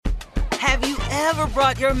Have you ever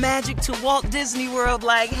brought your magic to Walt Disney World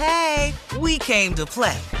like, hey, we came to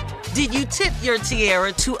play? Did you tip your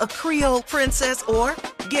tiara to a Creole princess or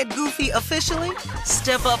get goofy officially?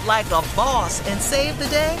 Step up like a boss and save the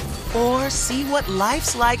day? Or see what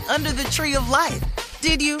life's like under the tree of life?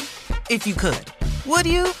 Did you? If you could. Would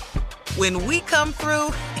you? When we come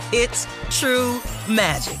through, it's true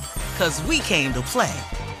magic. 'Cause we came to play.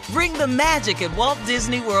 Bring the magic at Walt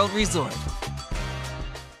Disney World Resort.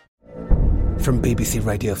 From BBC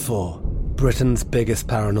Radio 4, Britain's biggest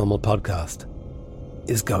paranormal podcast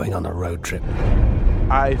is going on a road trip.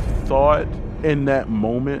 I thought in that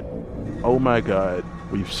moment, oh my God,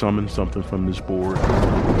 we've summoned something from this board.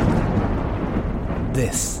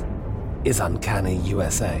 This is Uncanny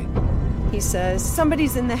USA. He says,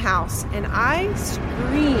 somebody's in the house, and I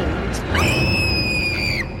screamed.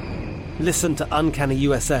 Listen to Uncanny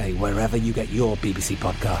USA wherever you get your BBC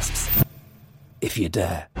podcasts, if you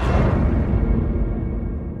dare.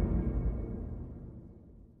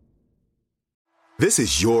 This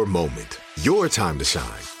is your moment, your time to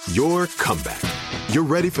shine, your comeback. You're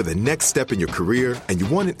ready for the next step in your career, and you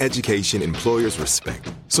want an education employers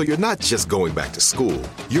respect. So you're not just going back to school,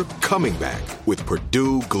 you're coming back with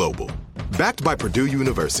Purdue Global. Backed by Purdue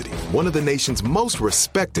University, one of the nation's most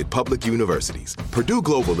respected public universities, Purdue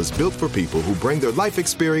Global is built for people who bring their life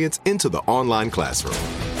experience into the online classroom.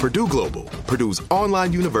 Purdue Global, Purdue's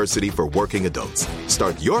online university for working adults.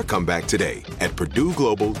 Start your comeback today at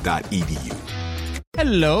purdueglobal.edu.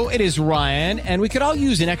 Hello, it is Ryan, and we could all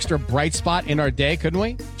use an extra bright spot in our day, couldn't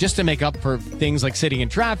we? Just to make up for things like sitting in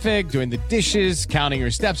traffic, doing the dishes, counting your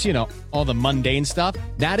steps, you know, all the mundane stuff.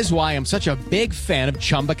 That is why I'm such a big fan of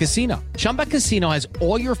Chumba Casino. Chumba Casino has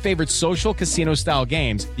all your favorite social casino-style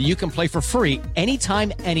games that you can play for free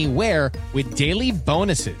anytime, anywhere with daily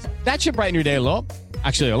bonuses. That should brighten your day a little.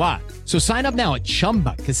 Actually, a lot. So sign up now at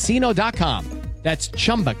ChumbaCasino.com. That's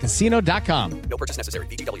ChumbaCasino.com. No purchase necessary.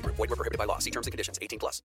 VGW Group. Void where prohibited by law. See terms and conditions.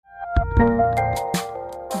 18+.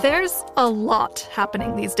 There's a lot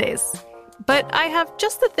happening these days. But I have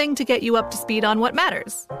just the thing to get you up to speed on what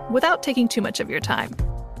matters, without taking too much of your time.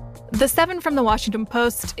 The 7 from the Washington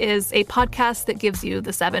Post is a podcast that gives you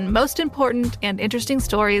the 7 most important and interesting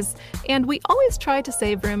stories, and we always try to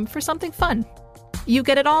save room for something fun. You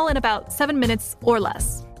get it all in about 7 minutes or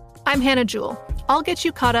less. I'm Hannah Jewell. I'll get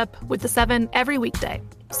you caught up with the 7 every weekday.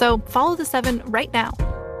 So follow the 7 right now.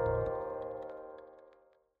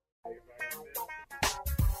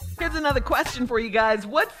 Here's another question for you guys.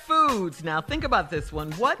 What foods, now think about this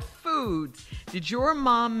one, what foods did your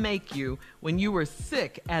mom make you when you were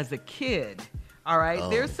sick as a kid? All right,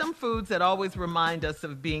 There's some foods that always remind us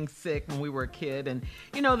of being sick when we were a kid. And,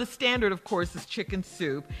 you know, the standard, of course, is chicken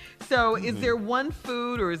soup. So is there one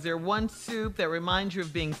food or is there one soup that reminds you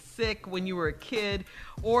of being sick when you were a kid?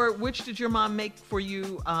 Or which did your mom make for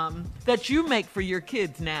you that you make for your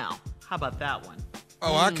kids now? How about that one?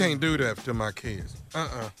 Oh, I can't do that to my kids.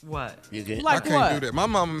 What? You can't? I can't do that. My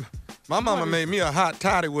mama made me a hot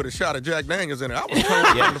toddy with a shot of Jack Daniels in it. I was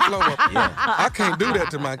told on the floor. I can't do that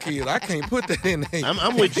to my kids. I can't put that in there.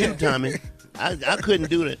 I'm with you, Tommy. I couldn't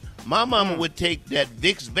do that. My mama would take that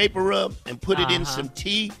Vicks Vapor Rub and put it in some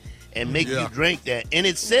tea and make you drink that. And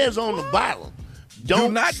it says on the bottle, do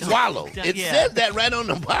not swallow. It says that right on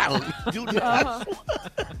the bottle. Do not swallow.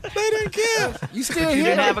 They didn't care. You still here? You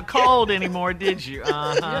didn't have a cold anymore, did you?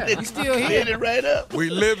 You still here? Hit it right up. We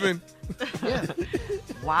living.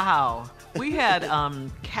 Wow. We had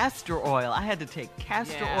castor oil. I had to take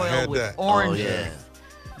castor oil with oranges.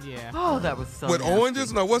 Oh, that was so With nasty.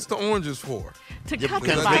 oranges? No, what's the oranges for? To cut the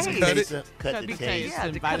Cut taste. the taste.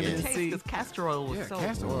 Yeah, to cut the taste because castor oil was so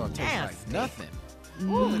castor oil tastes nasty. like nothing.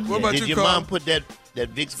 What about Did you, your Carl? mom put that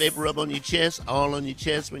Vicks Vapor Rub on your chest, all on your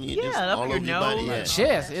chest when you just up all your over your body? nose.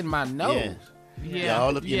 Chest in my nose. Yeah,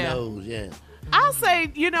 all up your nose, I'll say,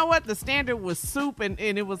 you know what? The standard was soup, and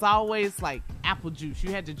it was always like apple juice. You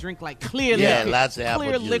had to drink like clear liquids. lots of apple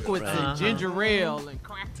clear juice, liquids right. and ginger ale and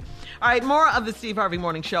crack. All right, more of the Steve Harvey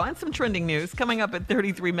Morning Show and some trending news coming up at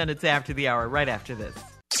 33 minutes after the hour, right after this.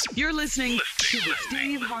 You're listening to the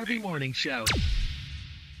Steve Harvey Morning Show.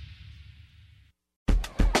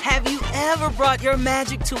 Have you ever brought your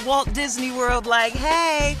magic to Walt Disney World like,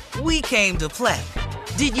 hey, we came to play?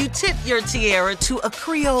 Did you tip your tiara to a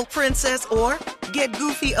Creole princess or get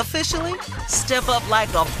goofy officially? Step up like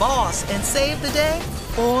a boss and save the day?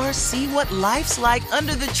 Or see what life's like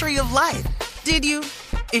under the tree of life? Did you?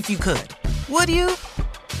 If you could. Would you?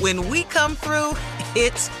 When we come through,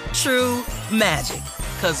 it's true magic.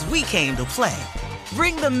 'Cause we came to play.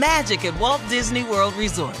 Bring the magic at Walt Disney World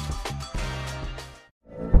Resort.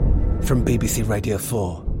 From BBC Radio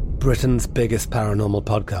 4, Britain's biggest paranormal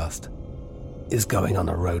podcast is going on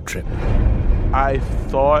a road trip. I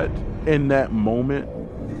thought in that moment,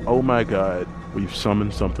 oh my God, we've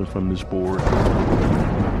summoned something from this board.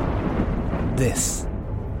 This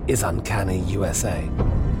is Uncanny USA.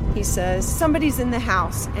 He says, somebody's in the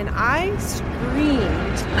house, and I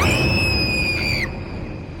screamed.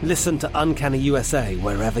 Listen to Uncanny USA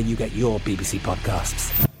wherever you get your BBC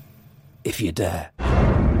podcasts, if you dare.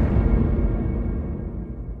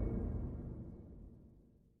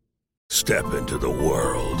 Step into the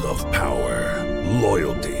world of power,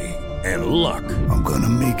 loyalty, and luck. I'm gonna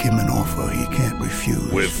make him an offer he can't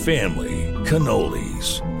refuse. With family,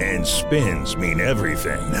 cannolis, and spins mean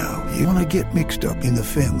everything. Now, you wanna get mixed up in the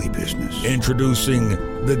family business. Introducing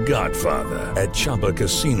The Godfather at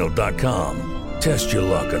ChumbaCasino.com. Test your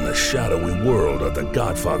luck in the shadowy world of The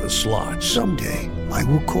Godfather slot. Someday, I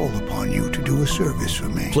will call upon you to do a service for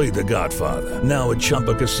me. Play The Godfather, now at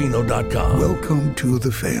ChumbaCasino.com. Welcome to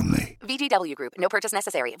the family. VGW Group. No purchase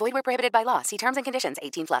necessary. Void where prohibited by law. See terms and conditions.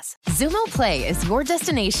 18+. Xumo Play is your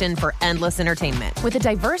destination for endless entertainment. With a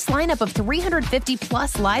diverse lineup of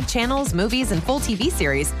 350+ live channels, movies, and full TV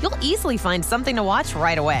series, you'll easily find something to watch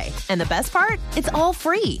right away. And the best part? It's all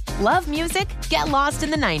free. Love music? Get lost in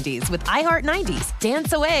the 90s with iHeart 90s.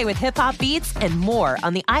 Dance away with hip-hop beats and more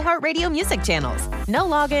on the iHeartRadio music channels. No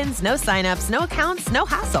logins, no signups, no accounts, no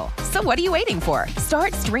hassle. So what are you waiting for?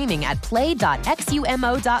 Start streaming at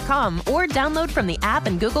play.xumo.com or download from the app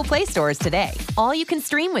and Google Play stores today. All you can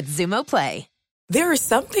stream with Xumo Play. There are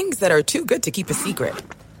some things that are too good to keep a secret.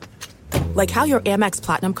 Like how your Amex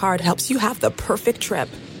Platinum card helps you have the perfect trip.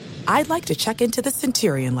 I'd like to check into the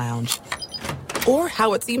Centurion Lounge. Or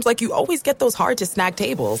how it seems like you always get those hard-to-snag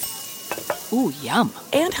tables. Ooh, yum.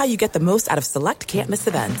 And how you get the most out of select can't-miss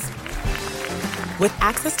events. With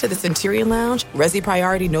access to the Centurion Lounge, Resi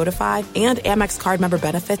Priority Notified, and Amex card member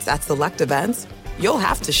benefits at select events, you'll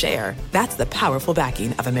have to share. That's the powerful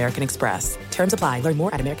backing of American Express. Terms apply. Learn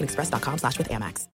more at americanexpress.com/withAmex.